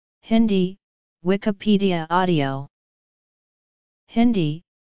Hindi, Wikipedia audio. Hindi,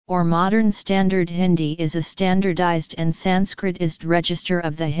 or Modern Standard Hindi, is a standardized and Sanskritized register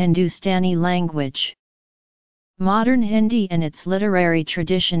of the Hindustani language. Modern Hindi and its literary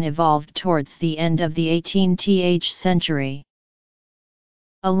tradition evolved towards the end of the 18th century.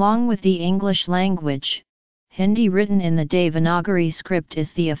 Along with the English language, Hindi written in the Devanagari script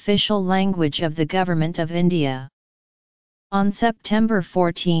is the official language of the Government of India. On September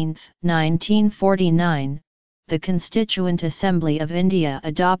 14, 1949, the Constituent Assembly of India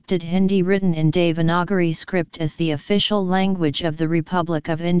adopted Hindi written in Devanagari script as the official language of the Republic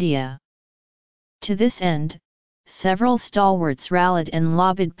of India. To this end, several stalwarts rallied and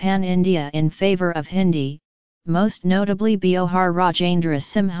lobbied Pan-India in favour of Hindi, most notably Bihar Rajendra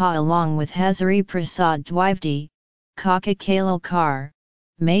Simha along with Hazari Prasad Dwivedi, Kaka Kalilkar,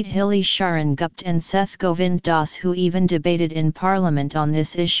 Maithili Sharan Gupt and Seth Govind Das, who even debated in Parliament on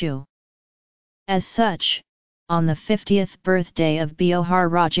this issue. As such, on the 50th birthday of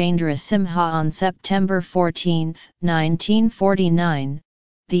Bihar Rajendra Simha on September 14, 1949,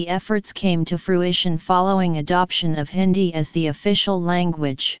 the efforts came to fruition following adoption of Hindi as the official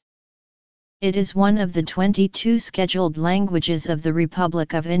language. It is one of the 22 scheduled languages of the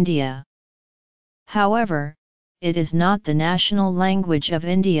Republic of India. However, it is not the national language of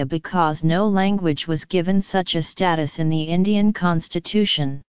India because no language was given such a status in the Indian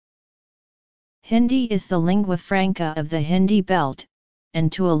constitution. Hindi is the lingua franca of the Hindi belt,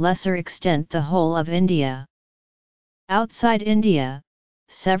 and to a lesser extent the whole of India. Outside India,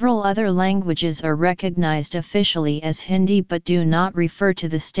 several other languages are recognized officially as Hindi but do not refer to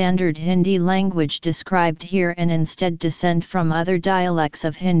the standard Hindi language described here and instead descend from other dialects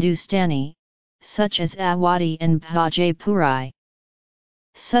of Hindustani, such as Awadhi and Bhojpuri.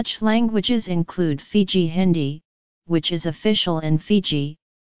 Such languages include Fiji Hindi, which is official in Fiji,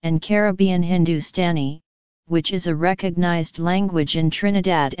 and Caribbean Hindustani, which is a recognized language in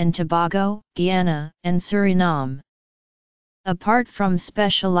Trinidad and Tobago, Guyana, and Suriname. Apart from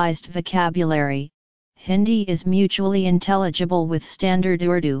specialized vocabulary, Hindi is mutually intelligible with Standard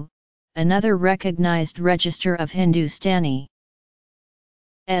Urdu, another recognized register of Hindustani.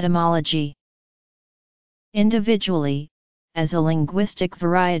 Etymology. Individually, as a linguistic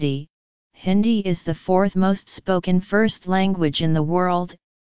variety, Hindi is the fourth most spoken first language in the world,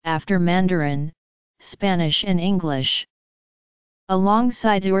 after Mandarin, Spanish and English.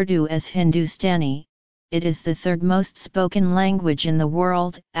 Alongside Urdu as Hindustani, it is the third most spoken language in the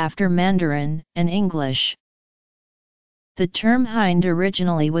world, after Mandarin and English. The term Hind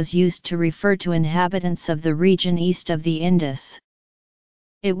originally was used to refer to inhabitants of the region east of the Indus.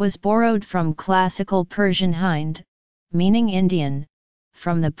 It was borrowed from classical Persian Hind, meaning Indian,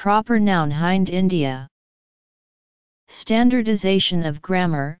 from the proper noun Hind India. Standardization of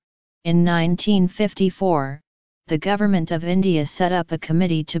grammar. In 1954, the Government of India set up a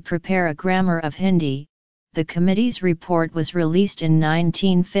committee to prepare a grammar of Hindi. The committee's report was released in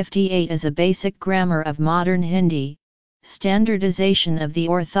 1958 as a basic grammar of modern Hindi, standardization of the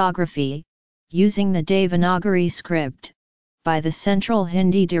orthography, using the Devanagari script, by the Central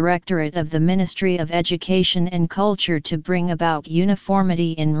Hindi Directorate of the Ministry of Education and Culture to bring about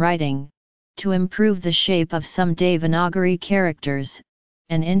uniformity in writing, to improve the shape of some Devanagari characters,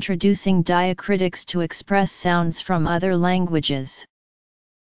 and introducing diacritics to express sounds from other languages.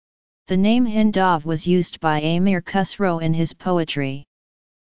 The name Hindav was used by Amir Khusro in his poetry.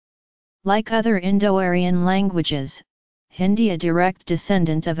 Like other Indo-Aryan languages, Hindi, a direct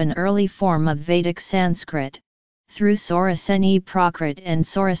descendant of an early form of Vedic Sanskrit, through Sauraseni Prakrit and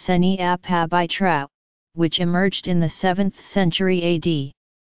Sauraseni Apabhitra, which emerged in the 7th century AD.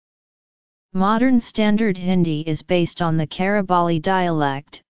 Modern Standard Hindi is based on the Kharibali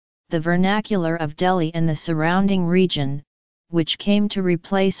dialect, the vernacular of Delhi and the surrounding region, which came to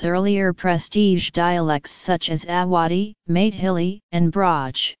replace earlier prestige dialects such as Awadhi, Maithili, and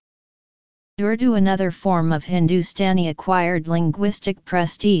Braj. Urdu, another form of Hindustani, acquired linguistic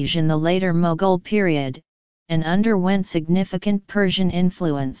prestige in the later Mughal period, and underwent significant Persian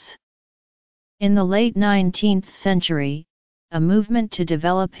influence. In the late 19th century, a movement to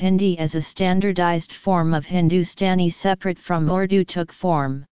develop Hindi as a standardized form of Hindustani separate from Urdu took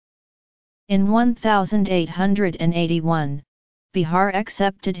form. In 1881, Bihar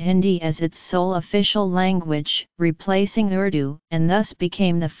accepted Hindi as its sole official language, replacing Urdu, and thus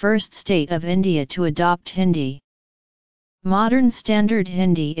became the first state of India to adopt Hindi. Modern Standard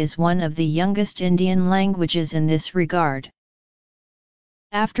Hindi is one of the youngest Indian languages in this regard.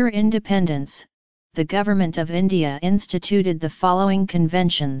 After independence, the Government of India instituted the following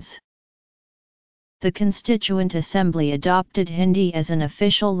conventions. The Constituent Assembly adopted Hindi as an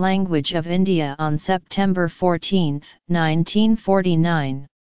official language of India on September 14, 1949.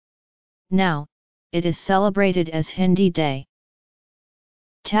 Now, it is celebrated as Hindi Day.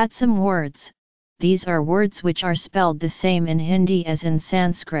 Tatsam words. These are words which are spelled the same in Hindi as in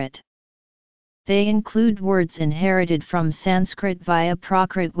Sanskrit. They include words inherited from Sanskrit via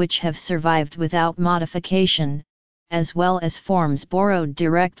Prakrit which have survived without modification, as well as forms borrowed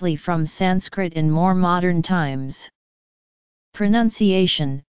directly from Sanskrit in more modern times.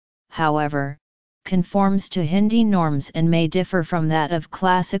 Pronunciation, however, conforms to Hindi norms and may differ from that of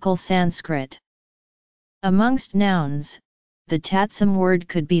classical Sanskrit. Amongst nouns, the tatsam word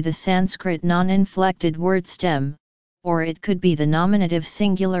could be the Sanskrit non-inflected word stem, or it could be the nominative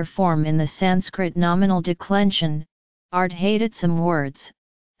singular form in the Sanskrit nominal declension, ardhatatsam words.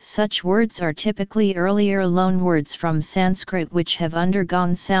 Such words are typically earlier loanwords from Sanskrit which have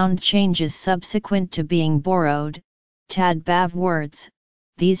undergone sound changes subsequent to being borrowed, tadbhav words.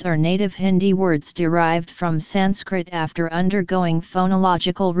 These are native Hindi words derived from Sanskrit after undergoing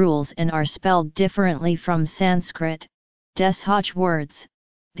phonological rules and are spelled differently from Sanskrit. Deshaj words.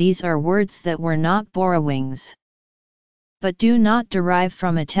 These are words that were not borrowings, but do not derive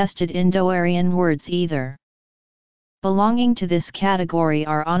from attested Indo-Aryan words either. Belonging to this category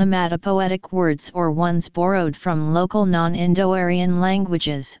are onomatopoetic words or ones borrowed from local non-Indo-Aryan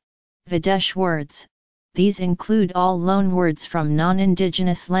languages, Videsh words. These include all loanwords from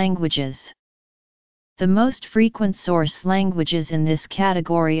non-indigenous languages. The most frequent source languages in this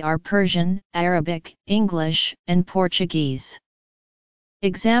category are Persian, Arabic, English, and Portuguese.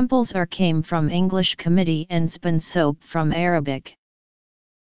 Examples are came from English committee and Spansop from Arabic.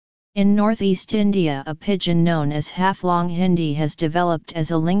 In northeast India, a pidgin known as half-long Hindi has developed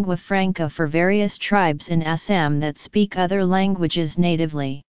as a lingua franca for various tribes in Assam that speak other languages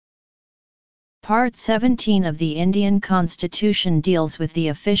natively. Part 17 of the Indian Constitution deals with the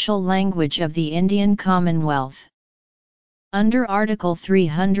official language of the Indian Commonwealth. Under Article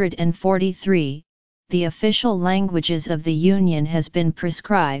 343, the official languages of the Union has been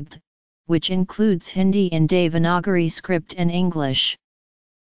prescribed, which includes Hindi in Devanagari script and English.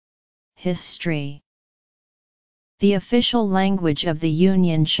 History. The official language of the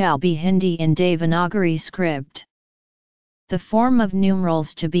Union shall be Hindi in Devanagari script. The form of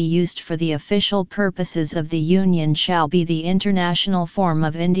numerals to be used for the official purposes of the Union shall be the international form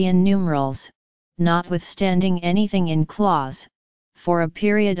of Indian numerals, notwithstanding anything in clause, for a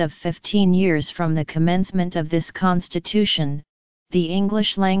period of 15 years from the commencement of this Constitution, the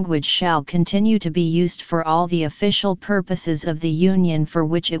English language shall continue to be used for all the official purposes of the Union for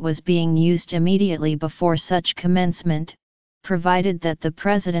which it was being used immediately before such commencement, provided that the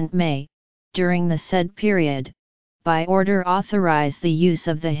President may, during the said period, by order authorize the use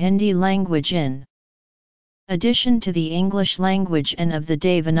of the Hindi language in addition to the English language and of the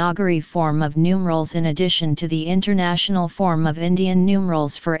Devanagari form of numerals in addition to the international form of Indian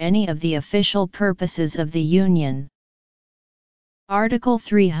numerals for any of the official purposes of the Union. Article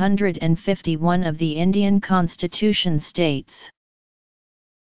 351 of the Indian Constitution states,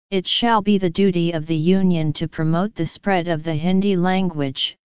 "It shall be the duty of the Union to promote the spread of the Hindi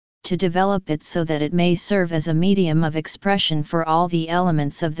language, to develop it so that it may serve as a medium of expression for all the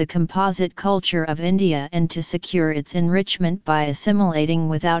elements of the composite culture of India and to secure its enrichment by assimilating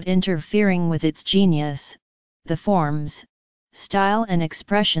without interfering with its genius, the forms, style and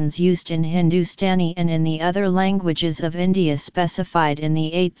expressions used in Hindustani and in the other languages of India specified in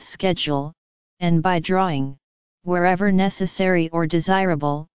the 8th schedule, and by drawing, wherever necessary or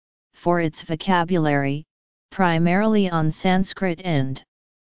desirable, for its vocabulary, primarily on Sanskrit and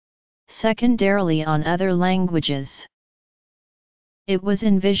secondarily on other languages." It was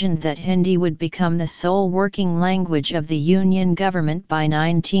envisioned that Hindi would become the sole working language of the Union government by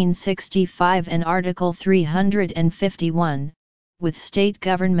 1965 and Article 351, with state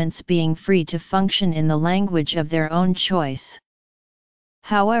governments being free to function in the language of their own choice.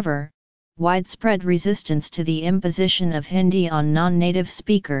 However, widespread resistance to the imposition of Hindi on non-native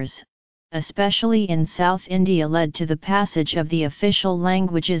speakers, especially in South India, led to the passage of the Official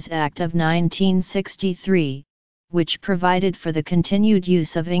Languages Act of 1963, which provided for the continued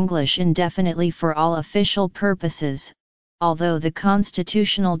use of English indefinitely for all official purposes, although the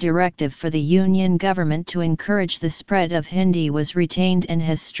constitutional directive for the Union government to encourage the spread of Hindi was retained and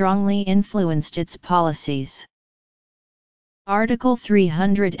has strongly influenced its policies. Article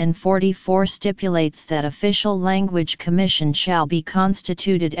 344 stipulates that Official Language Commission shall be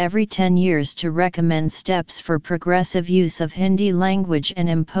constituted every 10 years to recommend steps for progressive use of Hindi language and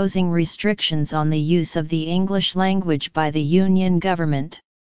imposing restrictions on the use of the English language by the Union government.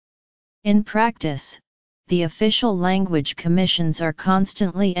 In practice, the official language commissions are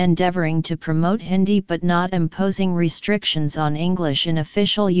constantly endeavoring to promote Hindi but not imposing restrictions on English in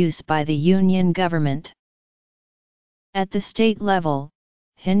official use by the union government. At the state level,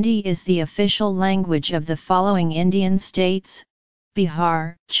 Hindi is the official language of the following Indian states: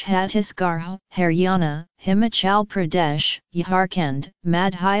 Bihar, Chhattisgarh, Haryana, Himachal Pradesh, Jharkhand,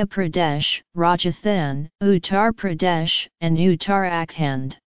 Madhya Pradesh, Rajasthan, Uttar Pradesh, and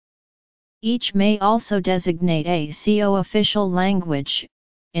Uttarakhand. Each may also designate a co-official language.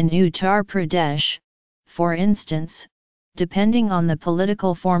 In Uttar Pradesh, for instance, depending on the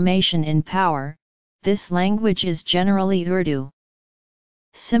political formation in power, this language is generally Urdu.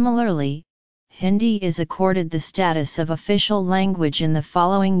 Similarly, Hindi is accorded the status of official language in the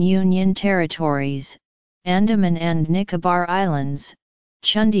following union territories: Andaman and Nicobar Islands,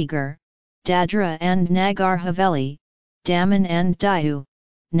 Chandigarh, Dadra and Nagar Haveli, Daman and Diu,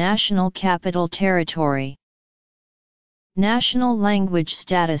 National Capital Territory. National language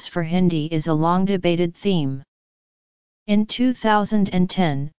status for Hindi is a long-debated theme. In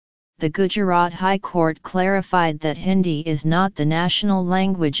 2010, the Gujarat High Court clarified that Hindi is not the national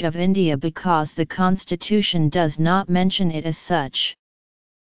language of India because the constitution does not mention it as such.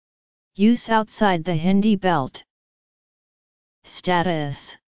 Use outside the Hindi belt.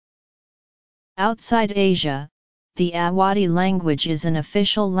 Status. Outside Asia, the Awadhi language is an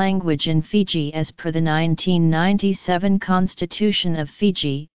official language in Fiji as per the 1997 Constitution of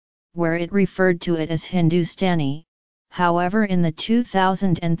Fiji, where it referred to it as Hindustani. However, in the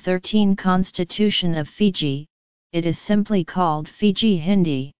 2013 Constitution of Fiji, it is simply called Fiji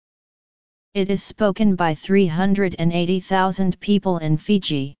Hindi. It is spoken by 380,000 people in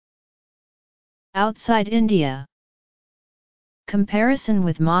Fiji. Outside India. Comparison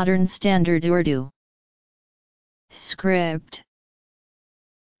with modern Standard Urdu. Script.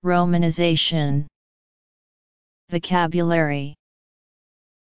 Romanization. Vocabulary.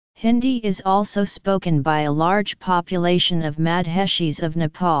 Hindi is also spoken by a large population of Madheshis of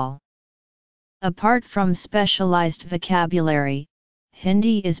Nepal. Apart from specialized vocabulary,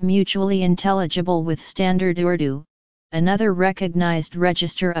 Hindi is mutually intelligible with Standard Urdu, another recognized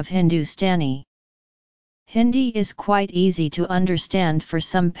register of Hindustani. Hindi is quite easy to understand for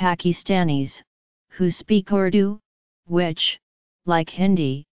some Pakistanis, who speak Urdu, which, like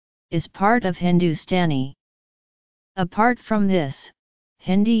Hindi, is part of Hindustani. Apart from this,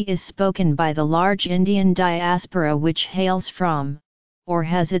 Hindi is spoken by the large Indian diaspora which hails from, or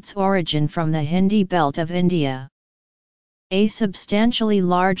has its origin from the Hindi belt of India. A substantially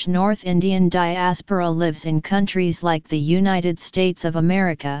large North Indian diaspora lives in countries like the United States of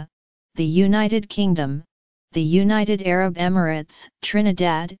America, the United Kingdom, the United Arab Emirates,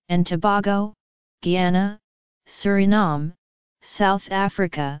 Trinidad and Tobago, Guyana, Suriname, South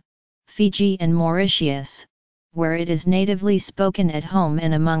Africa, Fiji and Mauritius, where it is natively spoken at home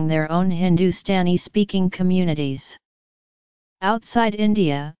and among their own Hindustani-speaking communities. Outside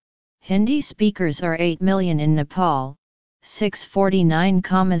India, Hindi speakers are 8 million in Nepal,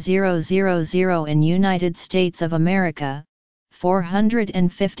 649,000 in United States of America,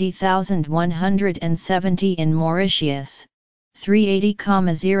 450,170 in Mauritius,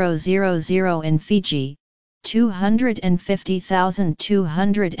 380,000 in Fiji,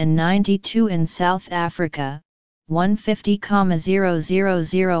 250,292 in South Africa,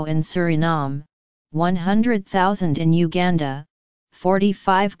 150,000 in Suriname, 100,000 in Uganda,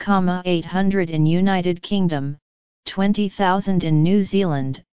 45,800 in United Kingdom, 20,000 in New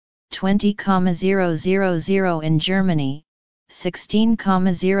Zealand, 20,000 in Germany,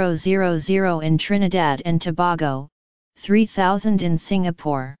 16,000 in Trinidad and Tobago, 3,000 in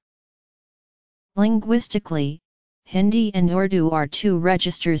Singapore. Linguistically, Hindi and Urdu are two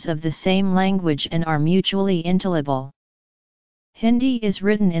registers of the same language and are mutually intelligible. Hindi is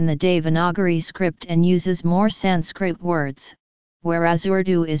written in the Devanagari script and uses more Sanskrit words, whereas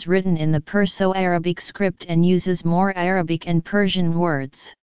Urdu is written in the Perso-Arabic script and uses more Arabic and Persian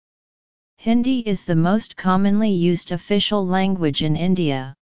words. Hindi is the most commonly used official language in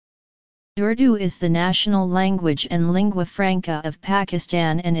India. Urdu is the national language and lingua franca of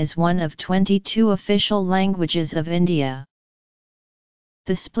Pakistan and is one of 22 official languages of India.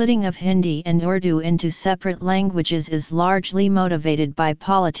 The splitting of Hindi and Urdu into separate languages is largely motivated by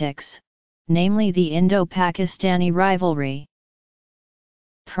politics, namely the Indo-Pakistani rivalry.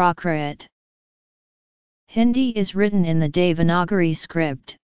 Prakrit. Hindi is written in the Devanagari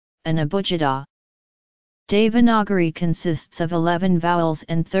script, an abugida. Devanagari consists of 11 vowels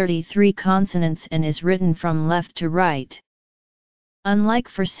and 33 consonants and is written from left to right. Unlike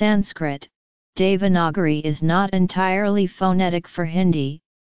for Sanskrit, Devanagari is not entirely phonetic for Hindi,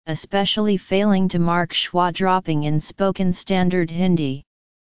 especially failing to mark schwa dropping in spoken standard Hindi.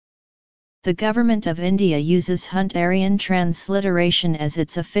 The Government of India uses Hunterian transliteration as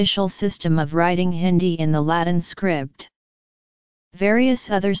its official system of writing Hindi in the Latin script. Various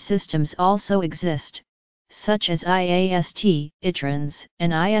other systems also exist, such as IAST, ITRANS,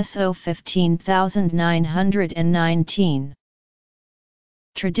 and ISO 15919.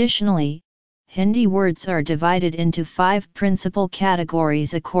 Traditionally, Hindi words are divided into 5 principal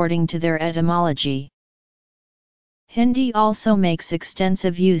categories according to their etymology. Hindi also makes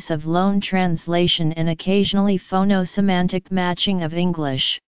extensive use of loan translation and occasionally phono-semantic matching of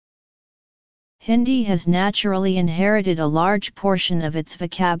English. Hindi has naturally inherited a large portion of its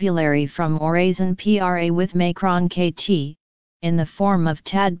vocabulary from Oraisan pra with Macron kt, in the form of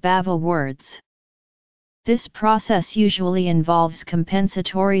Tadbhava words. This process usually involves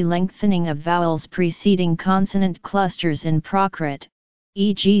compensatory lengthening of vowels preceding consonant clusters in Prakrit,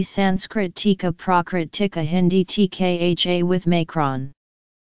 e.g. Sanskrit Tika Prakrit Tika Hindi Tkha with Macron.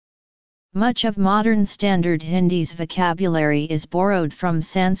 Much of modern standard Hindi's vocabulary is borrowed from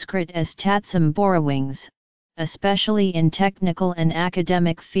Sanskrit as tatsam borrowings, especially in technical and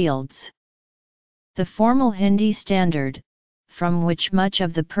academic fields. The formal Hindi standard, from which much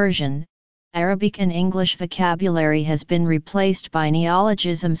of the Persian, Arabic and English vocabulary has been replaced by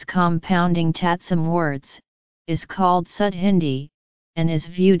neologisms compounding tatsam words, is called Sud Hindi, and is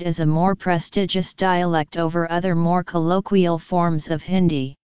viewed as a more prestigious dialect over other more colloquial forms of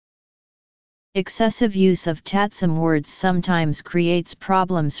Hindi. Excessive use of tatsam words sometimes creates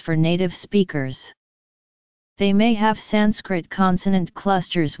problems for native speakers. They may have Sanskrit consonant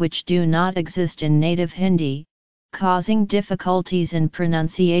clusters which do not exist in native Hindi, causing difficulties in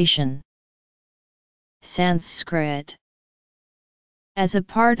pronunciation. Sanskrit. As a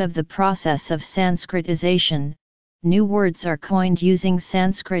part of the process of Sanskritization, new words are coined using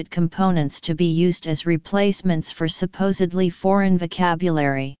Sanskrit components to be used as replacements for supposedly foreign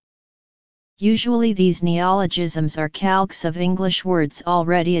vocabulary. Usually these neologisms are calques of English words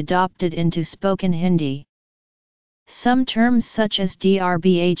already adopted into spoken Hindi. Some terms such as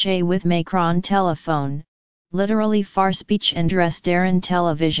drbha with Macron telephone, literally far speech and restaurant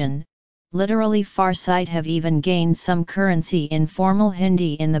television, literally far sight have even gained some currency in formal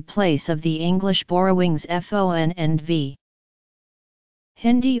Hindi in the place of the English borrowings fon and v.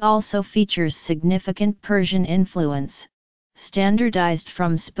 Hindi also features significant Persian influence, standardized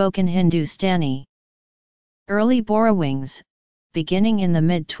from spoken Hindustani. Early borrowings, beginning in the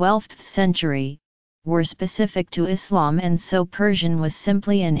mid-12th century, were specific to Islam and so Persian was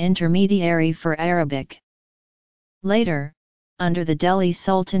simply an intermediary for Arabic. Later, under the Delhi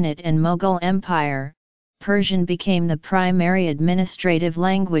Sultanate and Mughal Empire, Persian became the primary administrative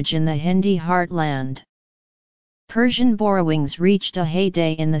language in the Hindi heartland. Persian borrowings reached a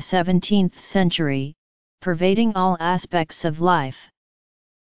heyday in the 17th century, pervading all aspects of life.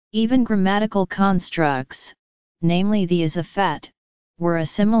 Even grammatical constructs, namely the izafat, were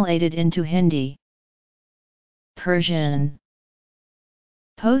assimilated into Hindi. Persian.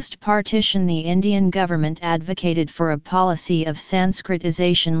 Post-partition, the Indian government advocated for a policy of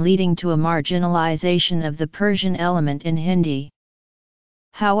Sanskritization leading to a marginalization of the Persian element in Hindi.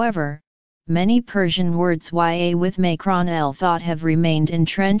 However, many Persian words ya with Macron l thought have remained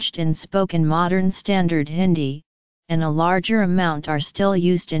entrenched in spoken modern standard Hindi, and a larger amount are still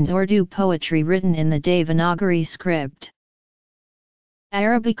used in Urdu poetry written in the Devanagari script.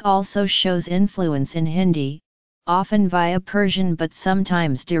 Arabic also shows influence in Hindi, often via Persian but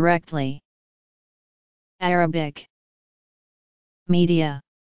sometimes directly. Arabic. Media.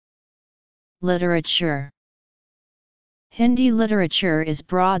 Literature. Hindi literature is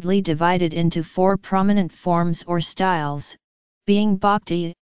broadly divided into 4 prominent forms or styles, being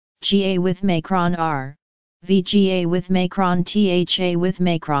Bhakti, Ga with Macron R, Vga with Macron Tha with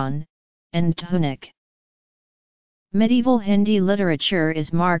Macron, and Dhunik. Medieval Hindi literature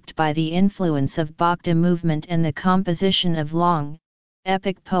is marked by the influence of Bhakti movement and the composition of long,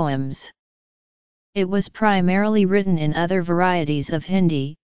 epic poems. It was primarily written in other varieties of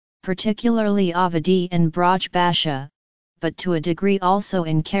Hindi, particularly Awadhi and Braj Bhasha, but to a degree also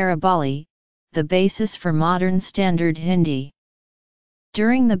in Kharibali, the basis for modern standard Hindi.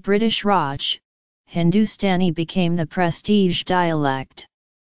 During the British Raj, Hindustani became the prestige dialect.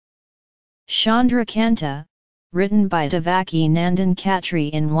 Chandrakanta, written by Devaki Nandan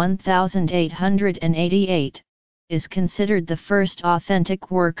Khatri in 1888, is considered the first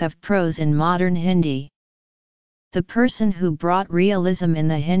authentic work of prose in modern Hindi. The person who brought realism in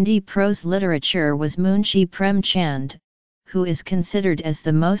the Hindi prose literature was Munshi Prem Chand, who is considered as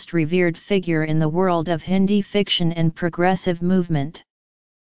the most revered figure in the world of Hindi fiction and progressive movement.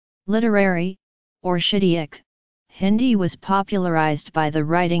 Literary, or Shaitik, Hindi was popularized by the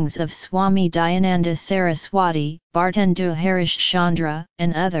writings of Swami Dayananda Saraswati, Bhartendu Harish Chandra,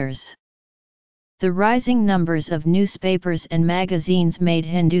 and others. The rising numbers of newspapers and magazines made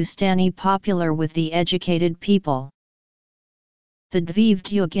Hindustani popular with the educated people. The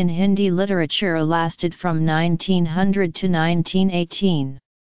Dvived Yug in Hindi literature lasted from 1900 to 1918.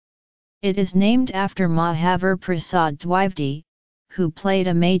 It is named after Mahavir Prasad Dwivedi, who played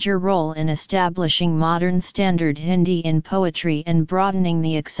a major role in establishing modern standard Hindi in poetry and broadening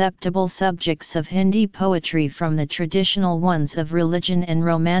the acceptable subjects of Hindi poetry from the traditional ones of religion and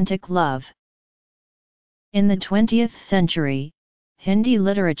romantic love. In the 20th century, Hindi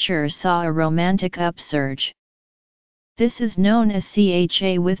literature saw a romantic upsurge. This is known as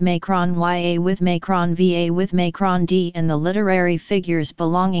CHA with Macron YA with Macron VA with Macron D, and the literary figures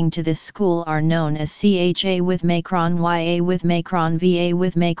belonging to this school are known as CHA with Macron YA with Macron VA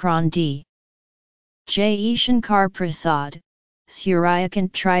with Macron D. J. E. Shankar Prasad,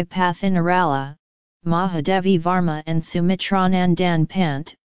 Suryakant Tripathinarala, Mahadevi Varma and Sumitranandan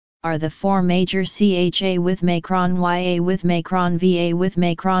Pant are the four major CHA with Macron YA with Macron VA with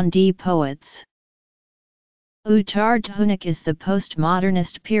Macron D poets. Uttar Dhunik is the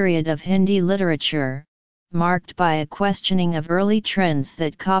postmodernist period of Hindi literature, marked by a questioning of early trends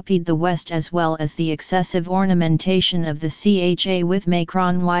that copied the West as well as the excessive ornamentation of the CHA with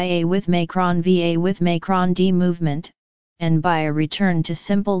Macron YA with Macron VA with Macron D movement, and by a return to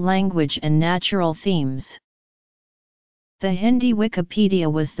simple language and natural themes. The Hindi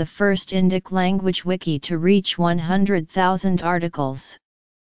Wikipedia was the first Indic language wiki to reach 100,000 articles.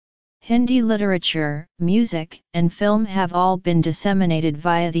 Hindi literature, music, and film have all been disseminated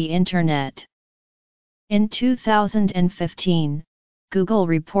via the Internet. In 2015, Google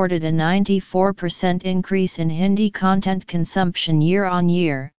reported a 94% increase in Hindi content consumption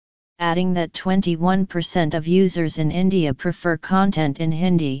year-on-year, adding that 21% of users in India prefer content in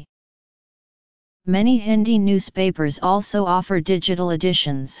Hindi. Many Hindi newspapers also offer digital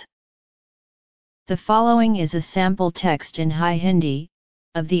editions. The following is a sample text in High Hindi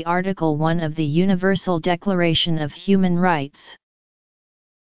of the Article 1 of the Universal Declaration of Human Rights.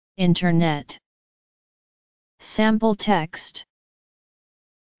 Internet. Sample text.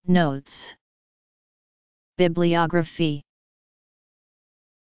 Notes. Bibliography.